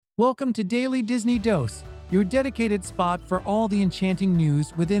Welcome to Daily Disney Dose, your dedicated spot for all the enchanting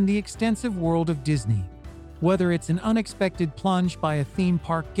news within the extensive world of Disney. Whether it's an unexpected plunge by a theme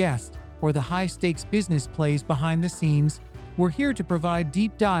park guest or the high-stakes business plays behind the scenes, we're here to provide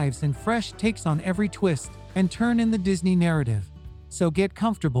deep dives and fresh takes on every twist and turn in the Disney narrative. So get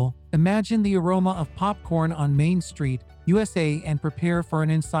comfortable, imagine the aroma of popcorn on Main Street, USA, and prepare for an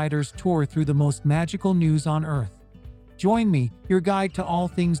insider's tour through the most magical news on Earth. Join me, your guide to all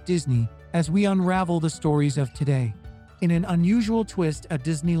things Disney, as we unravel the stories of today. In an unusual twist at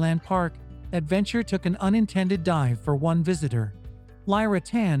Disneyland Park, adventure took an unintended dive for one visitor. Lyra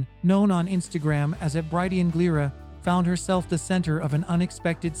Tan, known on Instagram as @BrightyAndGlira, found herself the center of an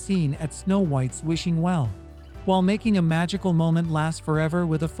unexpected scene at Snow White's wishing well. While making a magical moment last forever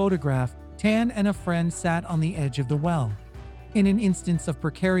with a photograph, Tan and a friend sat on the edge of the well. In an instance of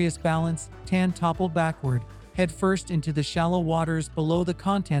precarious balance, Tan toppled backward, headfirst into the shallow waters below, the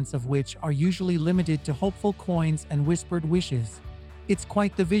contents of which are usually limited to hopeful coins and whispered wishes. It's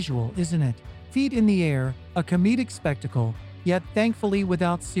quite the visual, isn't it? Feet in the air, a comedic spectacle, yet thankfully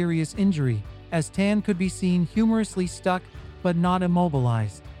without serious injury, as Tan could be seen humorously stuck but not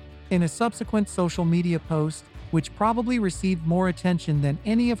immobilized. In a subsequent social media post, which probably received more attention than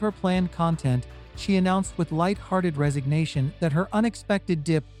any of her planned content, she announced with light-hearted resignation that her unexpected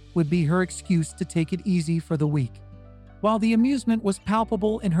dip would be her excuse to take it easy for the week. While the amusement was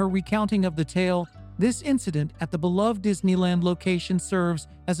palpable in her recounting of the tale, this incident at the beloved Disneyland location serves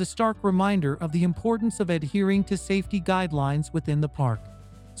as a stark reminder of the importance of adhering to safety guidelines within the park.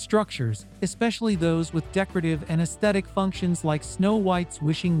 Structures, especially those with decorative and aesthetic functions like Snow White's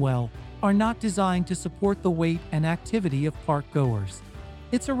wishing well, are not designed to support the weight and activity of park goers.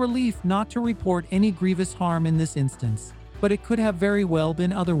 It's a relief not to report any grievous harm in this instance, but it could have very well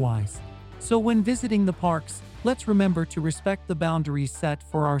been otherwise. So when visiting the parks, let's remember to respect the boundaries set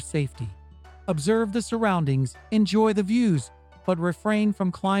for our safety. Observe the surroundings, enjoy the views, but refrain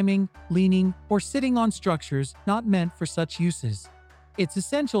from climbing, leaning, or sitting on structures not meant for such uses. It's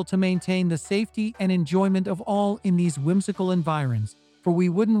essential to maintain the safety and enjoyment of all in these whimsical environs, for we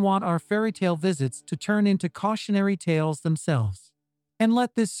wouldn't want our fairy tale visits to turn into cautionary tales themselves. And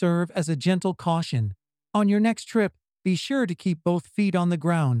let this serve as a gentle caution. On your next trip, be sure to keep both feet on the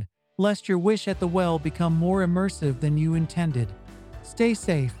ground, lest your wish at the well become more immersive than you intended. Stay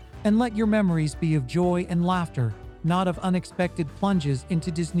safe, and let your memories be of joy and laughter, not of unexpected plunges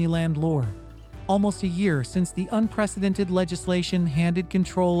into Disneyland lore. Almost a year since the unprecedented legislation handed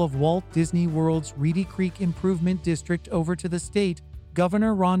control of Walt Disney World's Reedy Creek Improvement District over to the state,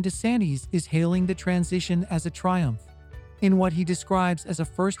 Governor Ron DeSantis is hailing the transition as a triumph. In what he describes as a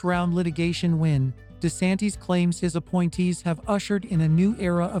first-round litigation win, DeSantis claims his appointees have ushered in a new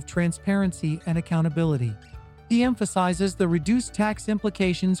era of transparency and accountability. He emphasizes the reduced tax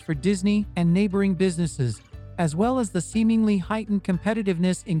implications for Disney and neighboring businesses, as well as the seemingly heightened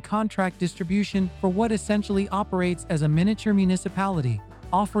competitiveness in contract distribution for what essentially operates as a miniature municipality,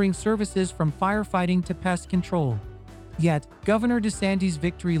 offering services from firefighting to pest control. Yet, Governor DeSantis'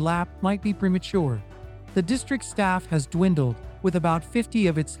 victory lap might be premature. The district staff has dwindled, with about 50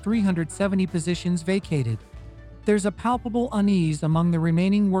 of its 370 positions vacated. There's a palpable unease among the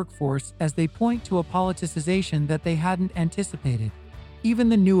remaining workforce as they point to a politicization that they hadn't anticipated. Even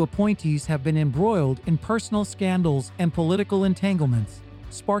the new appointees have been embroiled in personal scandals and political entanglements,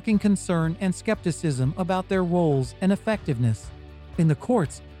 sparking concern and skepticism about their roles and effectiveness. In the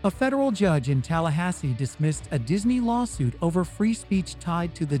courts, a federal judge in Tallahassee dismissed a Disney lawsuit over free speech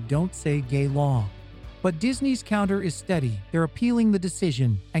tied to the Don't Say Gay law. But Disney's counter is steady. They're appealing the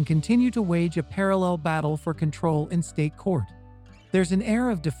decision and continue to wage a parallel battle for control in state court. There's an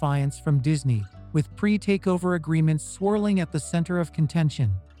air of defiance from Disney, with pre-takeover agreements swirling at the center of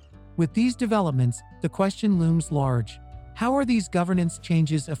contention. With these developments, the question looms large. How are these governance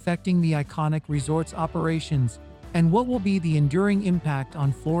changes affecting the iconic resort's operations, and what will be the enduring impact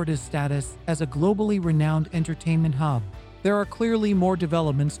on Florida's status as a globally renowned entertainment hub? There are clearly more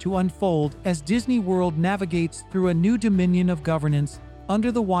developments to unfold as Disney World navigates through a new dominion of governance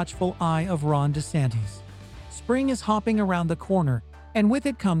under the watchful eye of Ron DeSantis. Spring is hopping around the corner, and with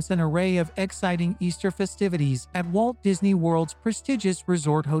it comes an array of exciting Easter festivities at Walt Disney World's prestigious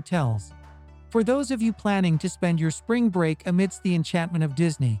resort hotels. For those of you planning to spend your spring break amidst the enchantment of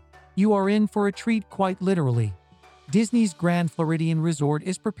Disney, you are in for a treat quite literally. Disney's Grand Floridian Resort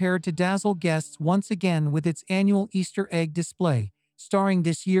is prepared to dazzle guests once again with its annual Easter egg display, starring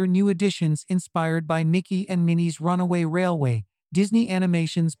this year new additions inspired by Mickey and Minnie's Runaway Railway, Disney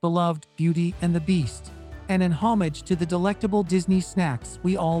Animation's beloved Beauty and the Beast, and in homage to the delectable Disney snacks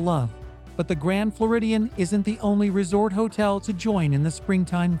we all love. But the Grand Floridian isn't the only resort hotel to join in the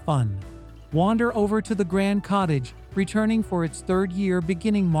springtime fun. Wander over to the Grand Cottage, returning for its third year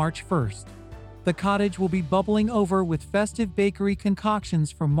beginning March 1st. The cottage will be bubbling over with festive bakery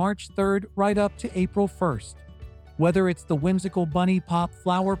concoctions from March 3rd right up to April 1st. Whether it's the whimsical bunny pop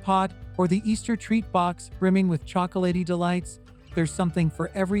flower pot or the Easter treat box brimming with chocolatey delights, there's something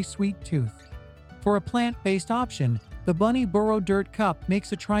for every sweet tooth. For a plant-based option, the Bunny Burrow Dirt Cup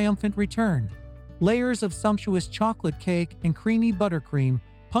makes a triumphant return. Layers of sumptuous chocolate cake and creamy buttercream,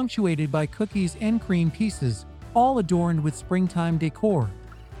 punctuated by cookies and cream pieces, all adorned with springtime decor.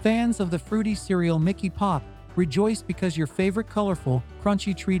 Fans of the fruity cereal Mickey Pop rejoice because your favorite colorful,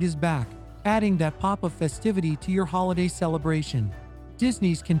 crunchy treat is back, adding that pop of festivity to your holiday celebration.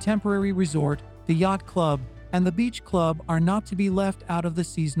 Disney's contemporary resort, the Yacht Club, and the Beach Club are not to be left out of the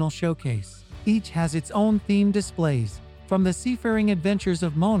seasonal showcase. Each has its own themed displays, from the seafaring adventures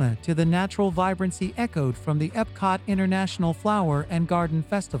of Mona to the natural vibrancy echoed from the Epcot International Flower and Garden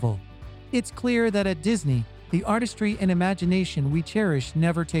Festival. It's clear that at Disney, the artistry and imagination we cherish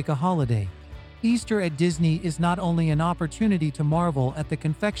never take a holiday. Easter at Disney is not only an opportunity to marvel at the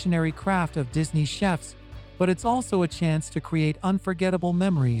confectionery craft of Disney chefs, but it's also a chance to create unforgettable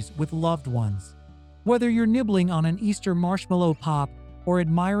memories with loved ones. Whether you're nibbling on an Easter marshmallow pop or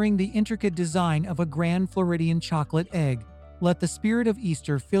admiring the intricate design of a Grand Floridian chocolate egg, let the spirit of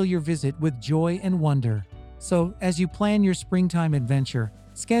Easter fill your visit with joy and wonder. So, as you plan your springtime adventure,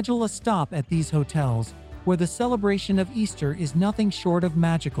 schedule a stop at these hotels, where the celebration of Easter is nothing short of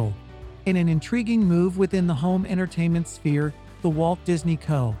magical. In an intriguing move within the home entertainment sphere, the Walt Disney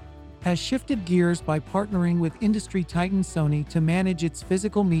Co. has shifted gears by partnering with industry titan Sony to manage its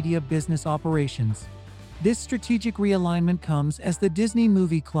physical media business operations. This strategic realignment comes as the Disney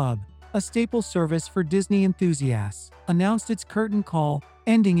Movie Club, a staple service for Disney enthusiasts, announced its curtain call,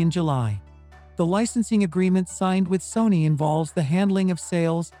 ending in July. The licensing agreement signed with Sony involves the handling of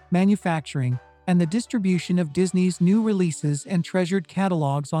sales, manufacturing, and the distribution of Disney's new releases and treasured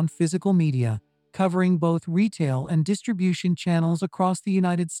catalogs on physical media, covering both retail and distribution channels across the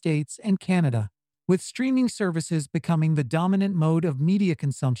United States and Canada. With streaming services becoming the dominant mode of media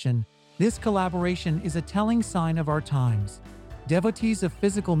consumption, this collaboration is a telling sign of our times. Devotees of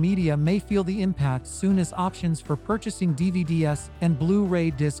physical media may feel the impact soon as options for purchasing DVDs and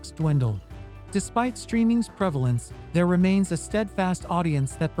Blu-ray discs dwindle. Despite streaming's prevalence, there remains a steadfast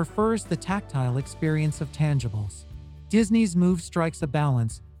audience that prefers the tactile experience of tangibles. Disney's move strikes a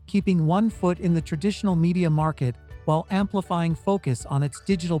balance, keeping one foot in the traditional media market while amplifying focus on its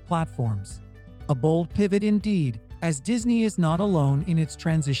digital platforms. A bold pivot indeed, as Disney is not alone in its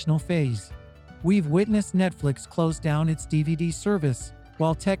transitional phase. We've witnessed Netflix close down its DVD service,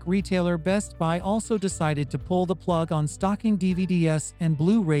 while tech retailer Best Buy also decided to pull the plug on stocking DVDs and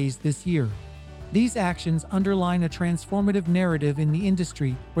Blu-rays this year. These actions underline a transformative narrative in the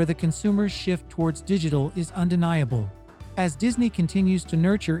industry where the consumer's shift towards digital is undeniable. As Disney continues to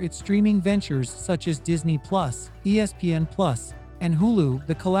nurture its streaming ventures such as Disney+, ESPN+, and Hulu,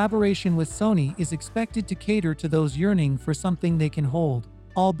 the collaboration with Sony is expected to cater to those yearning for something they can hold,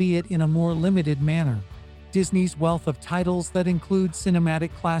 albeit in a more limited manner. Disney's wealth of titles that include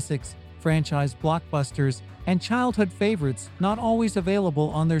cinematic classics, franchise blockbusters, and childhood favorites not always available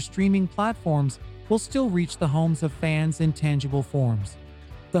on their streaming platforms will still reach the homes of fans in tangible forms.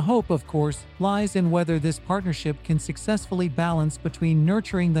 The hope, of course, lies in whether this partnership can successfully balance between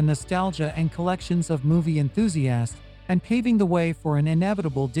nurturing the nostalgia and collections of movie enthusiasts and paving the way for an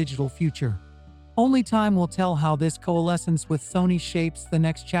inevitable digital future. Only time will tell how this coalescence with Sony shapes the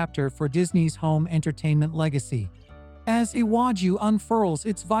next chapter for Disney's home entertainment legacy. As Iwaju unfurls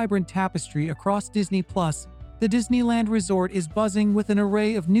its vibrant tapestry across Disney+, the Disneyland Resort is buzzing with an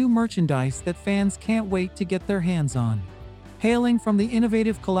array of new merchandise that fans can't wait to get their hands on. Hailing from the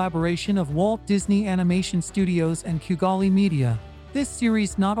innovative collaboration of Walt Disney Animation Studios and Kugali Media, this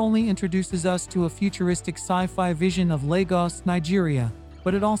series not only introduces us to a futuristic sci-fi vision of Lagos, Nigeria,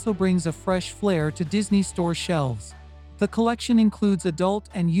 but it also brings a fresh flair to Disney Store shelves. The collection includes adult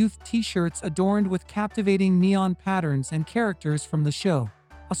and youth t-shirts adorned with captivating neon patterns and characters from the show,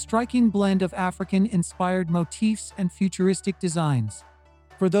 a striking blend of African-inspired motifs and futuristic designs.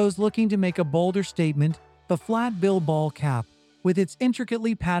 For those looking to make a bolder statement, the flat bill ball cap, with its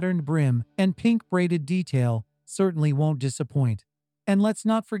intricately patterned brim and pink braided detail, certainly won't disappoint. And let's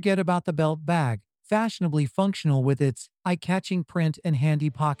not forget about the belt bag, fashionably functional with its eye-catching print and handy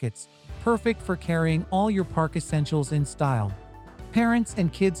pockets, perfect for carrying all your park essentials in style. Parents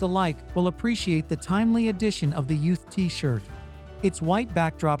and kids alike will appreciate the timely addition of the youth t-shirt. Its white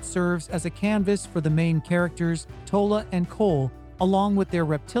backdrop serves as a canvas for the main characters, Tola and Cole, along with their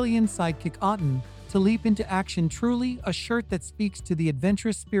reptilian sidekick Aten, to leap into action. Truly a shirt that speaks to the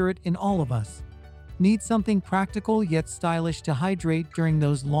adventurous spirit in all of us. Need something practical yet stylish to hydrate during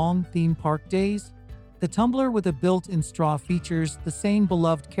those long theme park days? The tumbler with a built-in straw features the same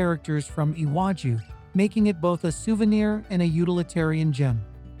beloved characters from Iwaju, making it both a souvenir and a utilitarian gem.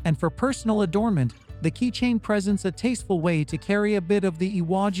 And for personal adornment, the keychain presents a tasteful way to carry a bit of the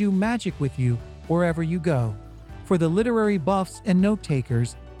Iwaju magic with you wherever you go. For the literary buffs and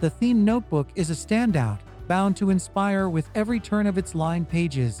note-takers, the theme notebook is a standout, bound to inspire with every turn of its lined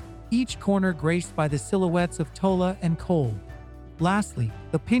pages, each corner graced by the silhouettes of Tola and Cole. Lastly,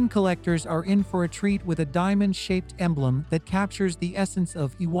 the pin collectors are in for a treat with a diamond-shaped emblem that captures the essence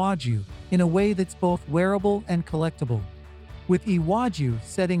of Iwaju in a way that's both wearable and collectible. With Iwaju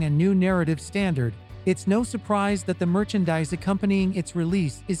setting a new narrative standard, it's no surprise that the merchandise accompanying its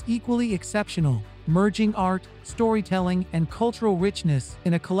release is equally exceptional, merging art, storytelling, and cultural richness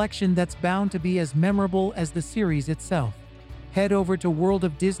in a collection that's bound to be as memorable as the series itself. Head over to World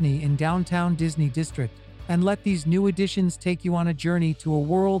of Disney in downtown Disney District and let these new additions take you on a journey to a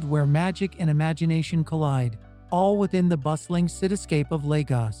world where magic and imagination collide, all within the bustling cityscape of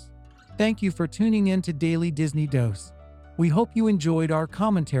Lagos. Thank you for tuning in to Daily Disney Dose. We hope you enjoyed our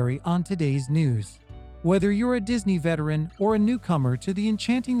commentary on today's news. Whether you're a Disney veteran or a newcomer to the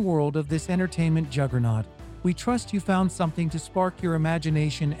enchanting world of this entertainment juggernaut, we trust you found something to spark your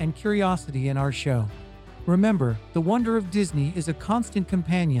imagination and curiosity in our show. Remember, the wonder of Disney is a constant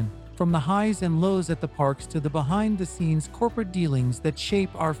companion, from the highs and lows at the parks to the behind-the-scenes corporate dealings that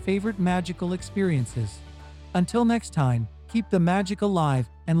shape our favorite magical experiences. Until next time, keep the magic alive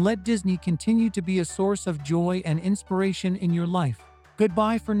and let Disney continue to be a source of joy and inspiration in your life.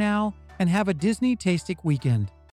 Goodbye for now, and have a Disney-tastic weekend.